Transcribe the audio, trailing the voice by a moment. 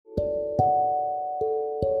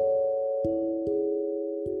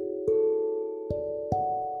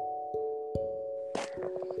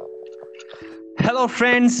Hello,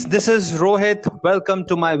 friends. This is Rohit. Welcome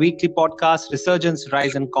to my weekly podcast, Resurgence,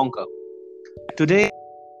 Rise and Conquer. Today,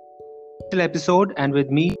 episode, and with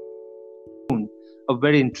me, a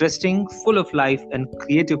very interesting, full of life and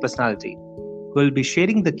creative personality. We'll be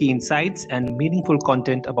sharing the key insights and meaningful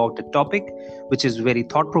content about a topic which is very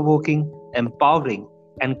thought-provoking, empowering,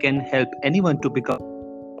 and can help anyone to become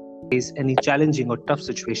face any challenging or tough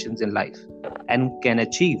situations in life and can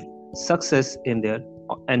achieve success in their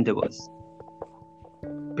endeavors.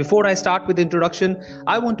 Before I start with the introduction,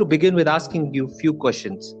 I want to begin with asking you a few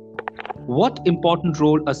questions. What important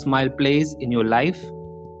role a smile plays in your life?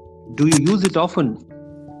 Do you use it often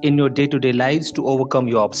in your day-to-day lives to overcome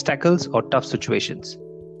your obstacles or tough situations?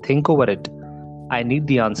 Think over it. I need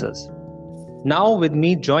the answers. Now with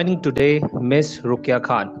me joining today, Miss Rukia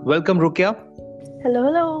Khan. Welcome, Rukia.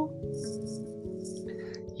 Hello.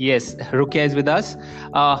 Yes, Rukia is with us.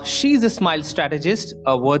 She's a smile strategist,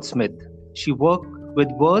 a wordsmith. She works with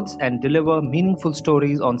words and deliver meaningful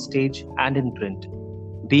stories on stage and in print.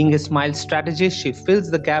 Being a smile strategist, she fills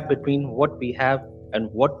the gap between what we have and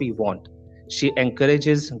what we want. She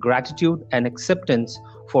encourages gratitude and acceptance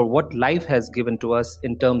for what life has given to us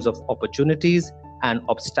in terms of opportunities and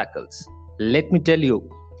obstacles. Let me tell you,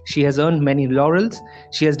 she has earned many laurels.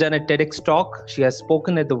 She has done a TEDx talk. She has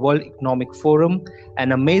spoken at the World Economic Forum.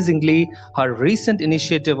 And amazingly, her recent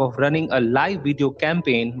initiative of running a live video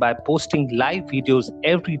campaign by posting live videos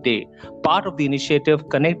every day, part of the initiative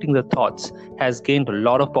Connecting the Thoughts, has gained a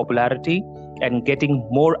lot of popularity and getting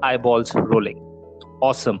more eyeballs rolling.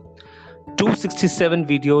 Awesome. 267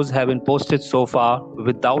 videos have been posted so far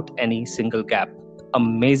without any single gap.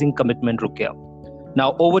 Amazing commitment, Rukia.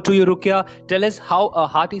 Now over to you, Rukia. Tell us how a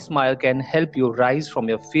hearty smile can help you rise from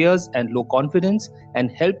your fears and low confidence and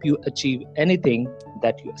help you achieve anything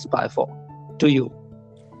that you aspire for. To you.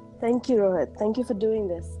 Thank you, Rohit. Thank you for doing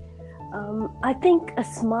this. I think a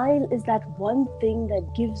smile is that one thing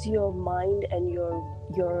that gives your mind and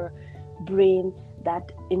your brain that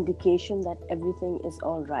indication that everything is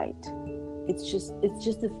all right. The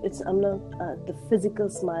physical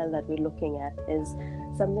smile that we're looking at is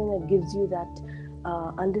something that gives you that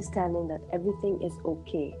understanding that everything is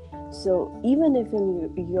okay. So even if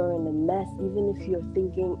you're in a mess, even if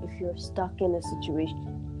you're stuck in a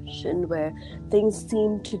situation where things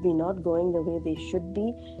seem to be not going the way they should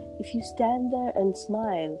be, if you stand there and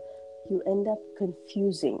smile, you end up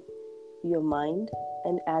confusing your mind,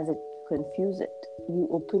 and as it confuses it, you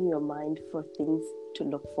open your mind for things to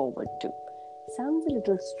look forward to. Sounds a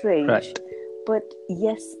little strange. Right. But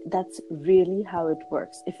yes, that's really how it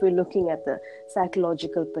works if we're looking at the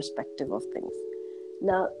psychological perspective of things.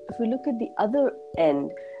 Now, if we look at the other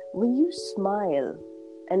end, when you smile,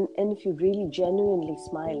 and if you're really genuinely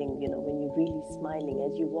smiling, when you're really smiling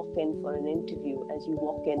as you walk in for an interview, as you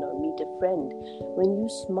walk in or meet a friend, when you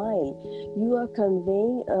smile, you are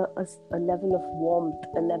conveying a level of warmth,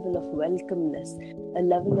 a level of welcomeness, a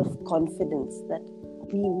level of confidence that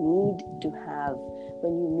we need to have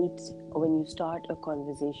when you meet or when you start a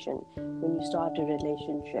conversation, when you start a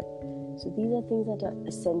relationship. So these are things that are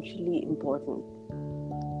essentially important.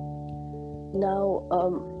 Now,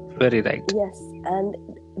 very right. Yes, and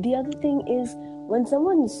the other thing is when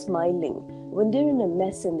someone is smiling, when they're in a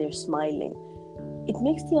mess and they're smiling, it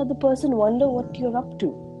makes the other person wonder what you're up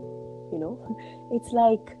to. It's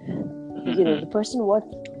like, the person what.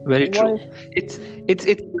 Very true. It's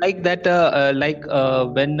like that.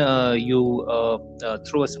 When you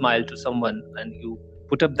throw a smile to someone and you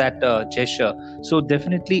put up that gesture. So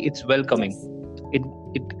definitely, it's welcoming. Yes.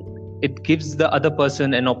 It gives the other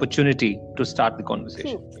person an opportunity to start the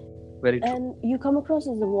conversation. Very true. And you come across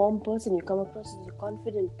as a warm person. You come across as a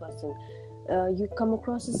confident person. You come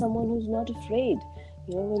across as someone who's not afraid.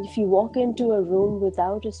 If you walk into a room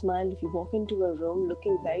without a smile, if you walk into a room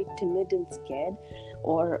looking very timid and scared,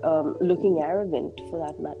 or looking arrogant for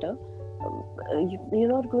that matter, you're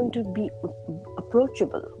not going to be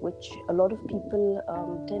approachable, which a lot of people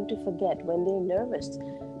tend to forget. When they're nervous,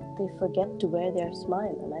 they forget to wear their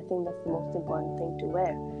smile, and I think that's the most important thing to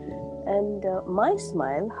wear. And my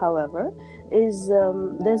smile, however, is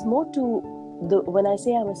there's more to when I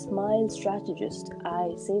say I'm a smile strategist,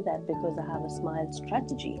 I say that because I have a smile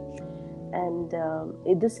strategy. And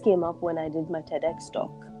this came up when I did my TEDx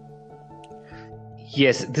talk.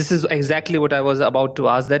 Yes, this is exactly what I was about to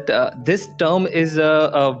ask. That this term is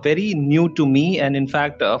very new to me, and in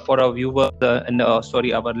fact, for our viewers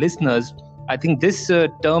our listeners, I think this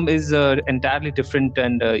term is entirely different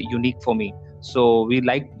and unique for me. So we'd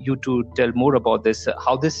like you to tell more about this,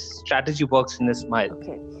 how this strategy works in a smile.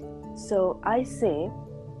 Okay, so I say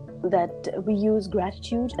that we use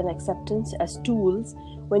gratitude and acceptance as tools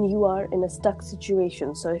when you are in a stuck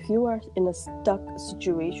situation. So if you are in a stuck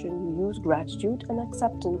situation, you use gratitude and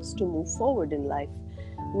acceptance to move forward in life.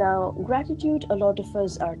 Now, gratitude, a lot of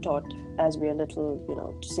us are taught as we are little,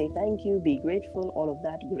 to say thank you, be grateful, all of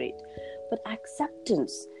that, great. But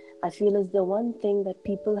acceptance, I feel, is the one thing that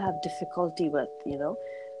people have difficulty with,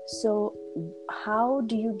 So how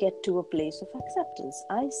do you get to a place of acceptance?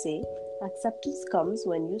 I say acceptance comes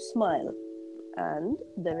when you smile. And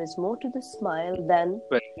there is more to the smile than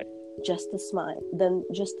just the smile, than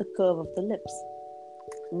just the curve of the lips.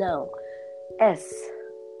 Now, S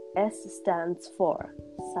stands for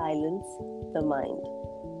silence the mind.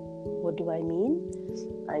 What do I mean?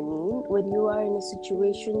 I mean, when you are in a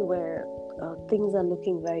situation where things are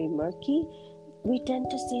looking very murky, we tend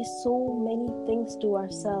to say so many things to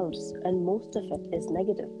ourselves, and most of it is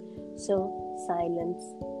negative. So, silence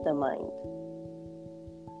the mind.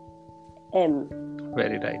 M.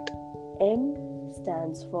 Very right. M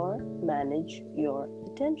stands for manage your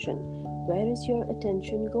attention. Where is your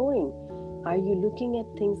attention going? Are you looking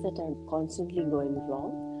at things that are constantly going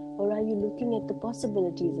wrong, or are you looking at the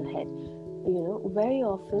possibilities ahead? Very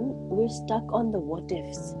often we're stuck on the what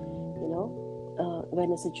ifs.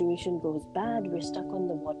 When a situation goes bad, we're stuck on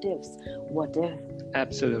the what ifs. What if?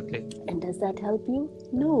 Absolutely. And does that help you?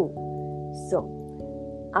 No. So,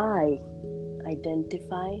 I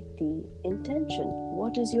identify the intention.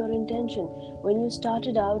 What is your intention? When you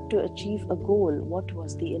started out to achieve a goal, what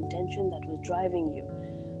was the intention that was driving you?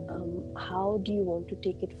 How do you want to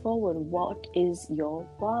take it forward? What is your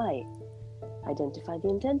why? Identify the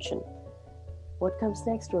intention. What comes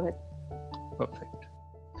next, Rohit? Perfect.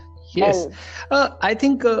 Yes. I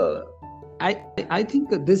think I think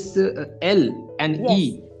this L and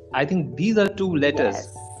E, I think these are two letters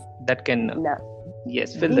that can fill the gap.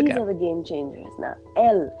 These are the game changers. Now,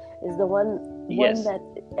 L is the one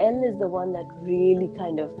that really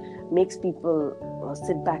kind of makes people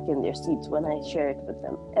sit back in their seats when I share it with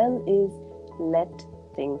them. L is let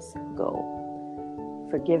things go.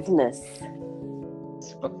 Forgiveness.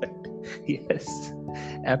 Perfect. Yes,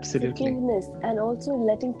 absolutely. Forgiveness, and also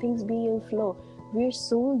letting things be in flow. We're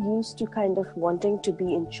so used to kind of wanting to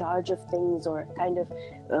be in charge of things, or kind of,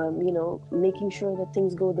 making sure that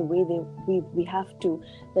things go the way we have to,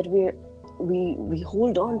 that we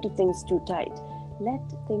hold on to things too tight. Let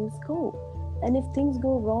things go. And if things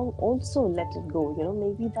go wrong, also let it go.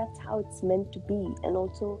 Maybe that's how it's meant to be. And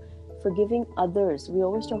also forgiving others. We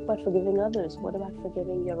always talk about forgiving others. What about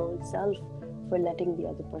forgiving your own self for letting the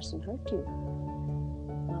other person hurt you?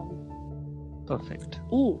 Perfect.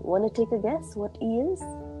 E. Want to take a guess what E is?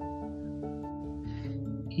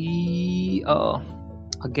 E,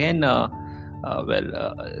 again,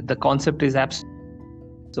 the concept is abstract.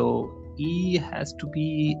 So E has to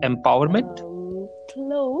be empowerment.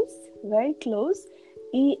 Close, very close.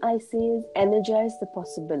 E, I say, is energize the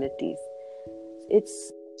possibilities.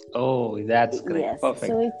 That's great. Yes. Perfect.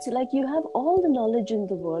 So it's like you have all the knowledge in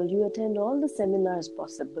the world, you attend all the seminars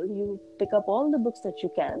possible, you pick up all the books that you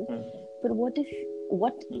can, but what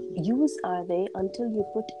use are they until you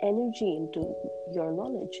put energy into your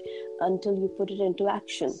knowledge, until you put it into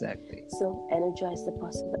action? Exactly. So energize the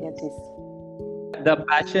possibilities. The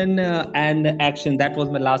passion and action, that was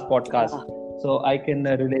my last podcast. So I can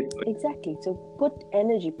relate to it. Exactly. So put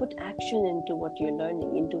energy, put action into what you're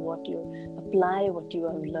learning, into what you apply, what you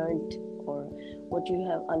have learned, or what you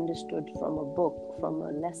have understood from a book, from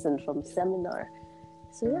a lesson, from a seminar.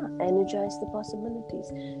 So energize the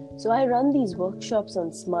possibilities. So I run these workshops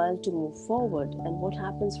on Smile to Move Forward. And what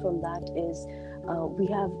happens from that is we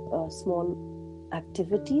have small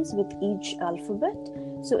activities with each alphabet.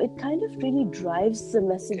 So it kind of really drives the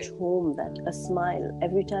message home that a smile,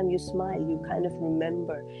 every time you smile, you kind of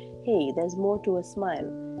remember, hey, there's more to a smile.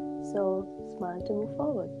 So smile to move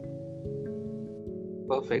forward.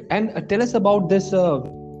 Perfect. And tell us about this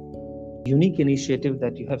unique initiative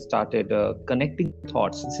that you have started, Connecting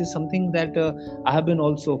Thoughts. This is something that I have been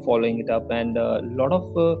also following it up, and a lot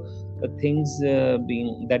of things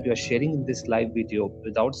being that you are sharing in this live video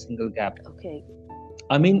without single gap. Okay.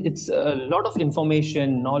 I mean, it's a lot of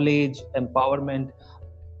information, knowledge, empowerment.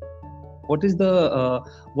 What is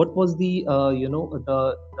what was the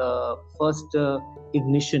the first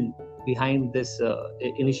ignition behind this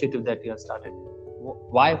initiative that you have started?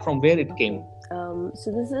 Why, from where it came?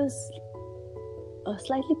 So this is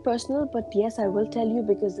slightly personal, but yes, I will tell you,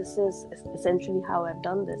 because this is essentially how I've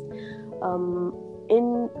done this.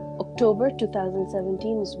 In October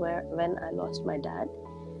 2017 is when I lost my dad,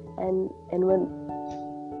 and when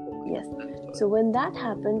so when that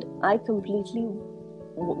happened, I completely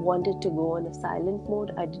wanted to go on a silent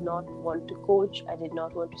mode. I did not want to coach. I did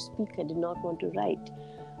not want to speak. I did not want to write.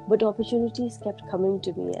 But opportunities kept coming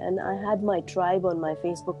to me, and I had my tribe on my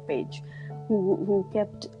Facebook page who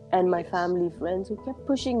kept, and my family, friends who kept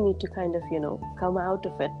pushing me to kind of, come out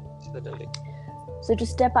of it. Certainly. So to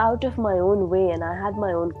step out of my own way, and I had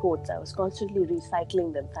my own quotes. I was constantly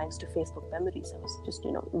recycling them thanks to Facebook memories. I was just,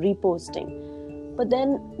 reposting. But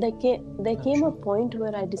then there came a point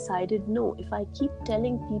where I decided, no, if I keep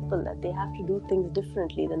telling people that they have to do things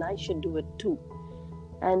differently, then I should do it too.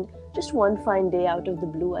 And just one fine day out of the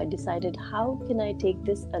blue, I decided, how can I take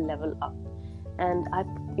this a level up? And I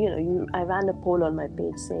ran a poll on my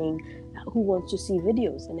page saying, who wants to see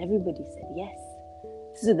videos? And everybody said yes.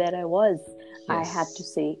 So there I was. Yes. I had to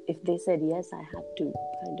say, if they said yes, I had to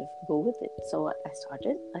kind of go with it. So I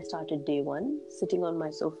started day one, sitting on my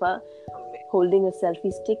sofa, holding a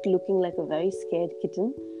selfie stick, looking like a very scared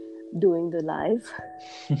kitten, doing the live.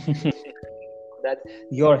 That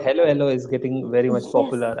your hello is getting very much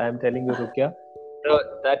popular. Yes. I'm telling you, Rukia,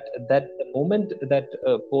 that the moment that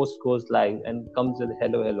post goes live and comes with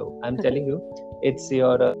hello, I'm telling you, it's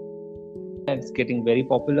getting very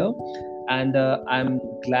popular, and I'm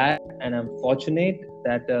glad and I'm fortunate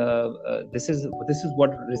that this is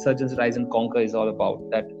what Resurgence Rise and Conquer is all about.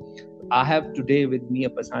 That I have today with me a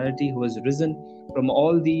personality who has risen from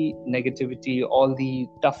all the negativity, all the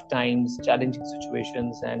tough times, challenging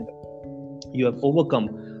situations, and you have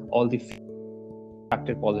overcome all the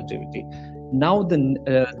factor positivity. Now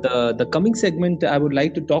the coming segment, I would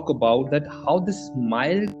like to talk about that how this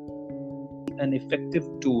smile an effective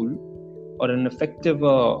tool or an effective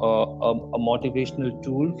a motivational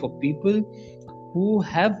tool for people who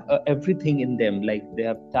have everything in them, like they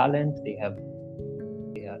have talent, they are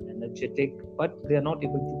energetic, but they are not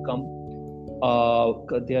able to come.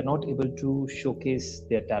 They are not able to showcase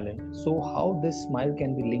their talent. So how this smile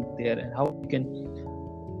can be linked there, and how we can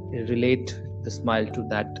relate the smile to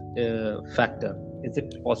that factor? Is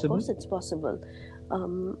it possible? Of course it's possible.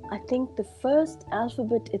 I think the first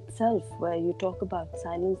alphabet itself, where you talk about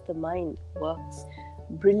silence the mind, works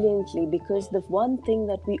brilliantly, because the one thing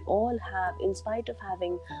that we all have, in spite of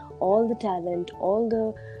having all the talent, all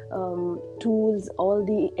the tools, all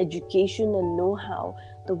the education and know-how,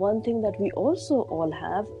 the one thing that we also all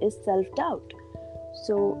have is self-doubt.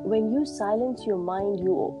 So when you silence your mind,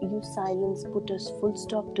 you silence, put a full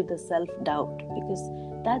stop to the self-doubt, because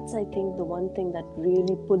that's, I think, the one thing that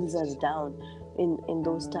really pulls us down in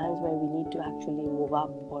those times where we need to actually move up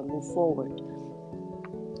or move forward.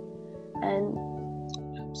 And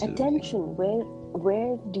absolutely. Attention,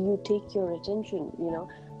 where do you take your attention?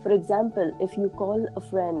 For example, if you call a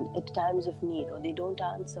friend at times of need or they don't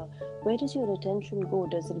answer, where does your attention go?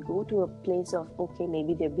 Does it go to a place of, okay,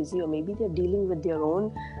 maybe they're busy, or maybe they're dealing with their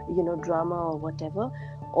own, drama or whatever?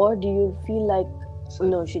 Or do you feel like,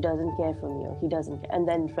 no, she doesn't care for me, or he doesn't care, and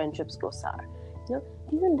then friendships go sour?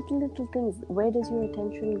 These are little things. Where does your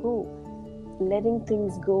attention go? Letting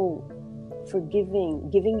things go, forgiving,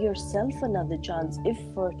 giving yourself another chance. If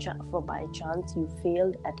for by chance you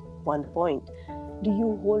failed at one point, do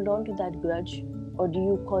you hold on to that grudge, or do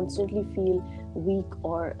you constantly feel weak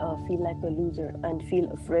or feel like a loser and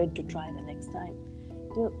feel afraid to try the next time?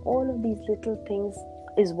 All of these little things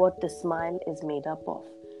is what the smile is made up of.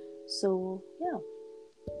 So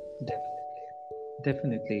yeah,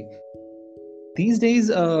 definitely. These days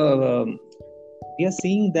we are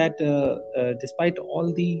seeing that despite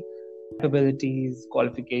all the abilities,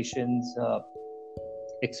 qualifications,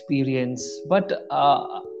 experience, but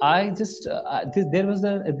there is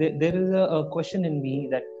a question in me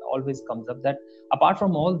that always comes up, that apart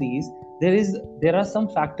from all these, there are some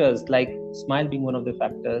factors, like smile being one of the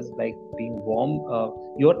factors, like being warm.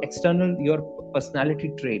 Your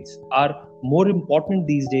personality traits are more important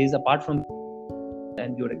these days, apart from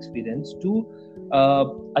and your experience, to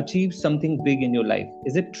achieve something big in your life.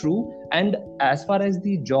 Is it true? And as far as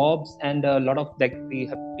the jobs and a lot of, like we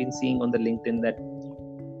have been seeing on the LinkedIn, that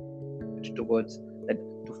towards that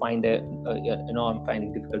to find I'm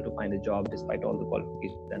finding difficult to find a job despite all the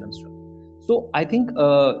qualifications, and I'm struggling. So I think,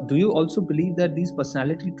 do you also believe that these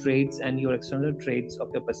personality traits and your external traits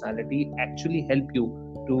of your personality actually help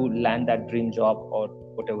you to land that dream job or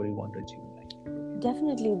whatever you want to achieve in life?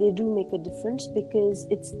 Definitely, they do make a difference, because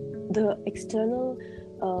it's the external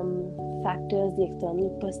factors, the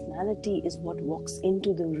external personality is what walks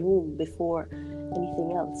into the room before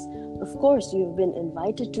anything else. Of course, you've been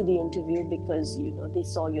invited to the interview because they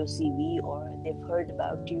saw your CV, or they've heard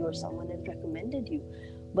about you, or someone has recommended you.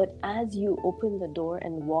 But as you open the door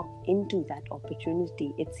and walk into that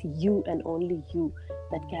opportunity, it's you and only you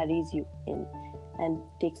that carries you in and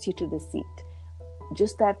takes you to the seat.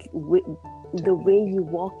 just the way you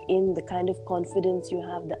walk in, the kind of confidence you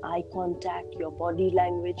have, the eye contact, your body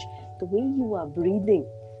language, the way you are breathing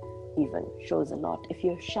even shows a lot. If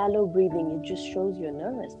you're shallow breathing, it just shows you're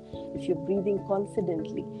nervous. If you're breathing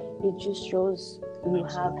confidently, it just shows you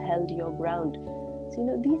have held your ground.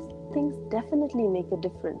 So, these things definitely make a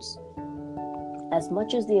difference. As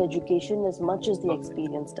much as the education, as much as the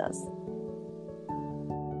experience does.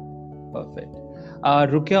 Perfect.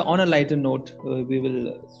 Ruqya, on a lighter note, we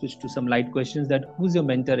will switch to some light questions. That who's your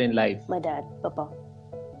mentor in life? My dad, Papa.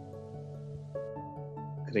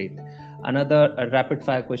 Great. Another rapid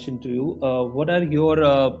fire question to you. What are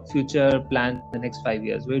your future plans in the next 5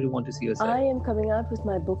 years? Where do you want to see yourself? I am coming out with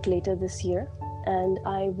my book later this year, and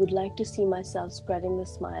I would like to see myself spreading the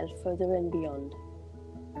smile further and beyond.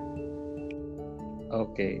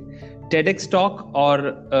 Okay. TEDx talk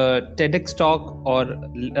or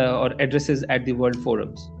addresses at the World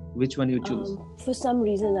Forums? Which one you choose? For some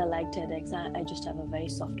reason, I like TEDx. I just have a very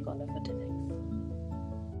soft corner for TEDx.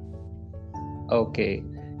 Okay.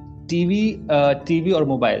 TV or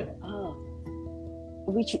mobile?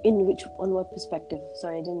 On what perspective?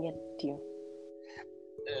 Sorry, I didn't get you.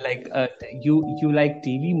 Like you like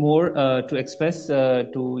TV more to express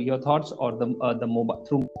to your thoughts, or the mobile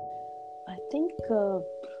through? I think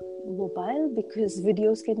mobile, because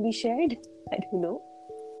videos can be shared. I don't know.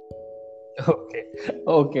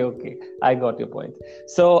 Okay. I got your point.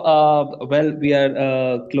 So, we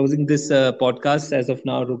are closing this podcast as of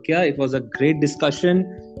now, Ruqya. It was a great discussion,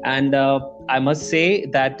 and I must say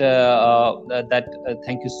that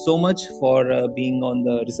thank you so much for being on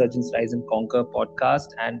the Resurgence Rise and Conquer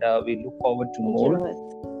podcast, and we look forward to more.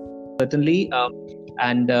 Certainly.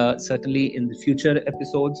 Certainly in the future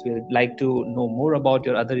episodes, we'd like to know more about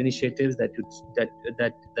your other initiatives that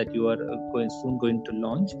you are going to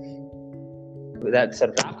launch. That's a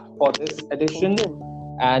wrap for this edition,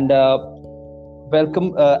 and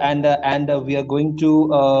welcome. We are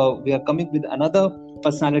coming with another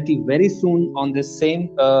personality very soon on this same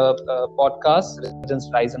podcast, Resurgence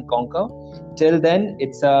Rise and Conquer. Till then,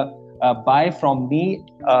 it's a bye from me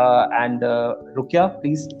and Ruqya,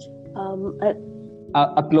 please.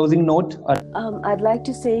 A closing note. I'd like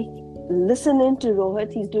to say, listen in to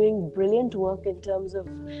Rohit. He's doing brilliant work in terms of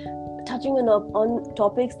touching on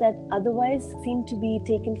topics that otherwise seem to be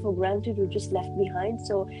taken for granted or just left behind.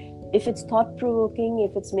 So if it's thought-provoking,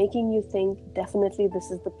 if it's making you think, definitely this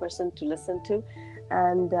is the person to listen to.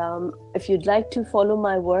 And if you'd like to follow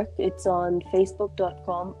my work, it's on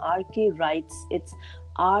facebook.com, RK Writes. It's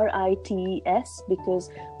RITES, because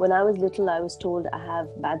when I was little, I was told I have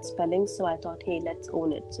bad spelling. So I thought, hey, let's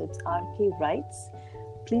own it. So it's RK Writes.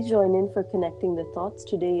 Please join in for connecting the thoughts.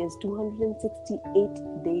 Today is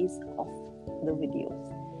 268 days of the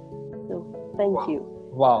videos. So thank you.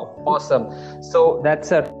 Wow, awesome. So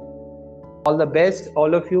that's it. All the best.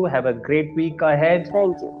 All of you have a great week ahead.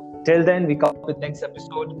 Thank you. Till then, we come with next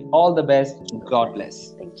episode. All the best. God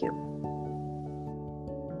bless. Thank you.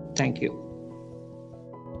 Thank you.